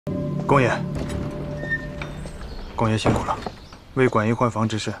公爷，公爷辛苦了，为管驿换房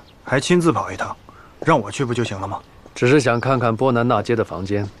之事还亲自跑一趟，让我去不就行了吗？只是想看看波南那街的房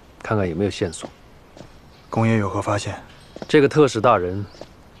间，看看有没有线索。公爷有何发现？这个特使大人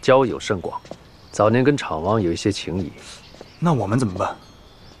交友甚广，早年跟厂王有一些情谊。那我们怎么办？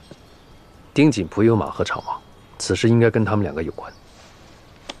丁锦仆有马和厂王，此事应该跟他们两个有关。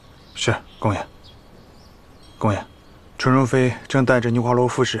是，公爷。公爷，纯如妃正带着尼华罗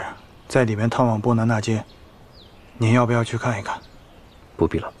夫使在里面探望波南那街，您要不要去看一看？不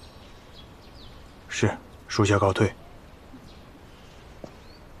必了。是，属下告退。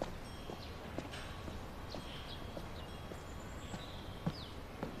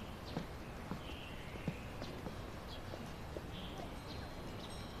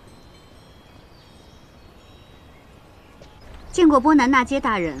见过波南那街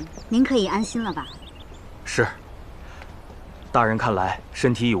大人，您可以安心了吧？是。大人看来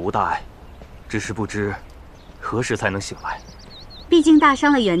身体已无大碍，只是不知何时才能醒来。毕竟大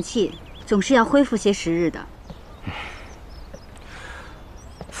伤了元气，总是要恢复些时日的。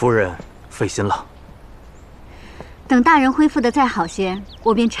夫人费心了。等大人恢复的再好些，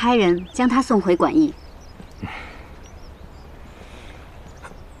我便差人将他送回馆驿。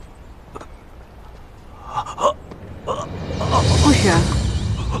护使，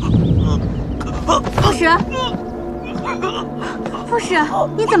护使，护使，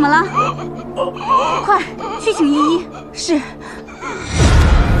你怎么了？快去请御医。是。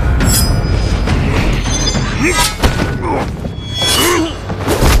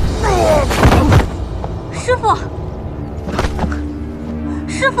师傅，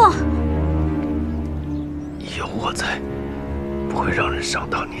师傅，有我在，不会让人伤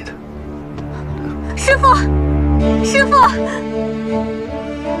到你的。师傅，师傅。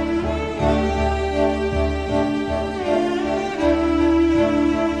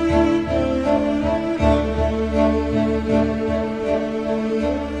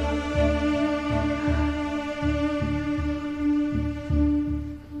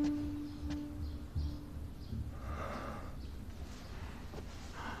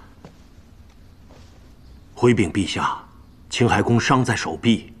回禀陛下，青海公伤在手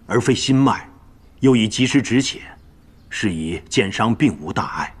臂，而非心脉，又已及时止血，是以剑伤并无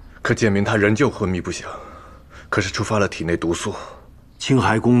大碍。可简明他仍旧昏迷不醒，可是触发了体内毒素。青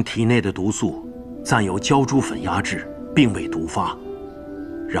海公体内的毒素暂有胶珠粉压制，并未毒发。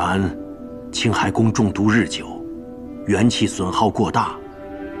然青海公中毒日久，元气损耗过大，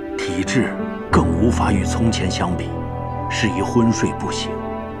体质更无法与从前相比，是以昏睡不醒。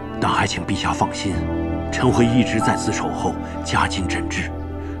但还请陛下放心。臣会一直在此守候，加紧诊治。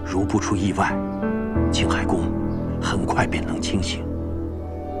如不出意外，青海公很快便能清醒。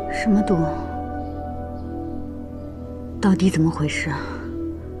什么毒？到底怎么回事？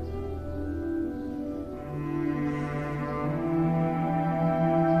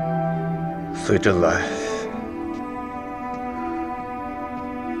随朕来。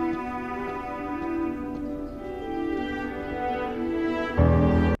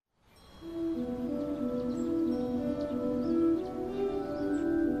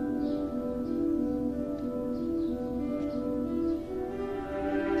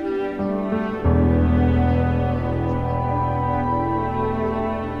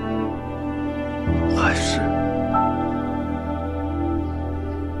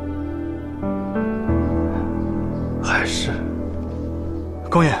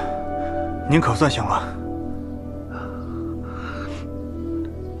公爷，您可算醒了。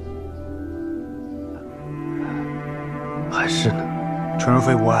海市呢？纯如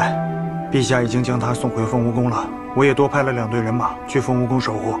妃无碍，陛下已经将她送回凤梧宫了。我也多派了2队人马去凤梧宫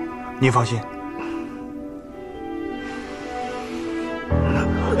守护，您放心。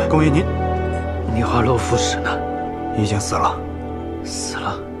公爷，您尼华洛夫使呢？已经死了。死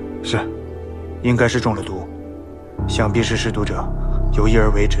了？是，应该是中了毒，想必是施毒者有意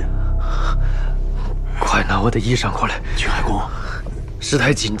而为之。快拿我的衣裳过来！青海公，事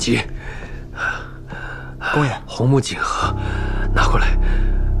态紧急。公爷，红木锦盒，拿过来。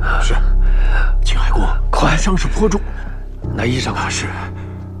是。青海公，快！伤势颇重，拿衣裳过来。是。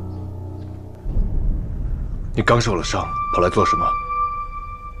你刚受了伤，跑来做什么？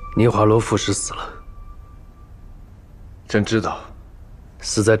尼华罗夫使死了。朕知道。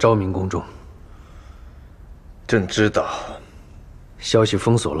死在昭明宫中。朕知道。消息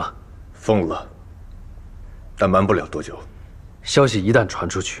封锁了。封了。但瞒不了多久。消息一旦传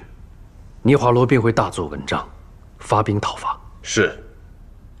出去，尼华罗便会大做文章，发兵讨伐。是。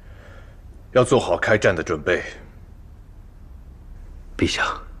要做好开战的准备。陛下，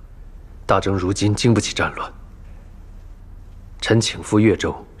大征如今经不起战乱。臣请赴越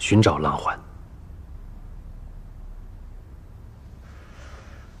州寻找狼环。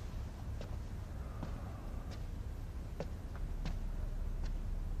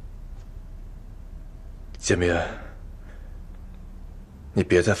简明，你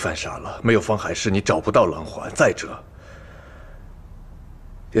别再犯傻了。没有方海市，你找不到狼环。再者，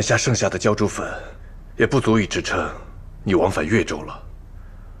眼下剩下的胶珠粉，也不足以支撑你往返越州了。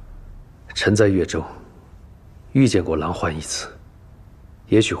臣在越州遇见过狼环一次，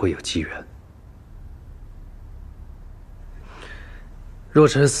也许会有机缘。若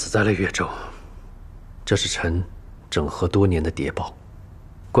臣死在了越州，这是臣整合多年的谍报，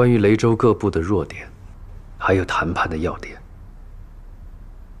关于雷州各部的弱点，还有谈判的要点。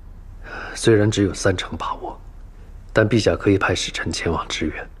虽然只有30%把握，但陛下可以派使臣前往支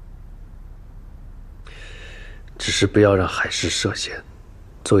援。只是不要让海市涉险，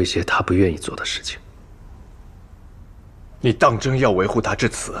做一些他不愿意做的事情。你当真要维护他至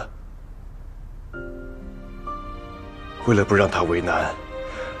此？为了不让他为难，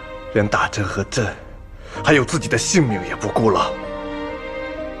连大珍和朕，还有自己的性命也不顾了。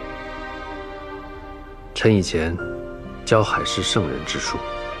臣以前教海市圣人之术，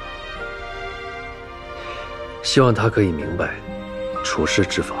希望他可以明白处世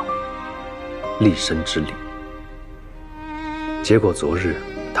之法，立身之理。结果昨日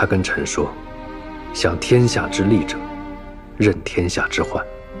他跟臣说，想天下之利者，任天下之患。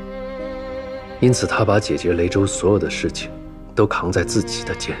因此他把解决雷州所有的事情都扛在自己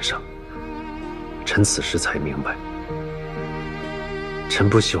的肩上。臣此时才明白，臣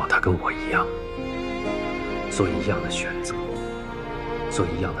不希望他跟我一样，做一样的选择，做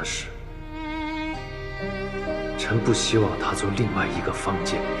一样的事。臣不希望他做另外一个方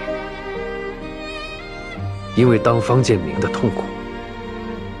建明，因为当方建明的痛苦，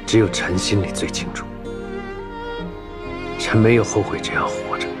只有臣心里最清楚。臣没有后悔这样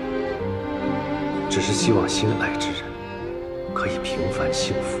活着，只是希望心爱之人可以平凡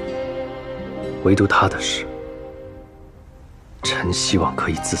幸福。唯独他的事，臣希望可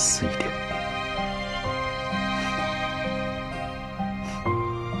以自私一点。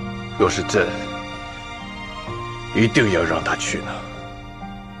若是朕，一定要让他去呢。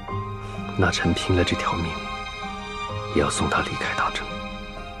那臣拼了这条命，也要送他离开大郑。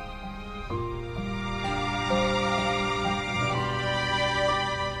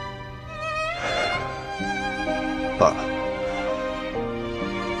罢了，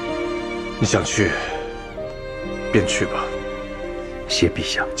你想去，便去吧。谢陛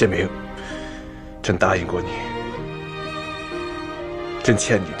下。建明，朕答应过你，朕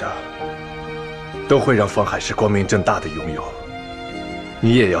欠你的，都会让方海市光明正大的拥有。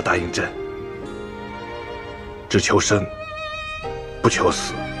你也要答应朕，只求生，不求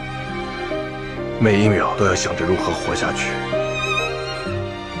死，每一秒都要想着如何活下去。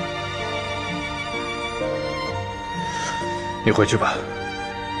你回去吧，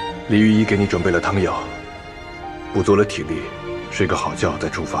李御医给你准备了汤药，补足了体力，睡个好觉再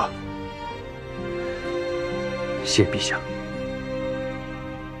出发。谢陛下。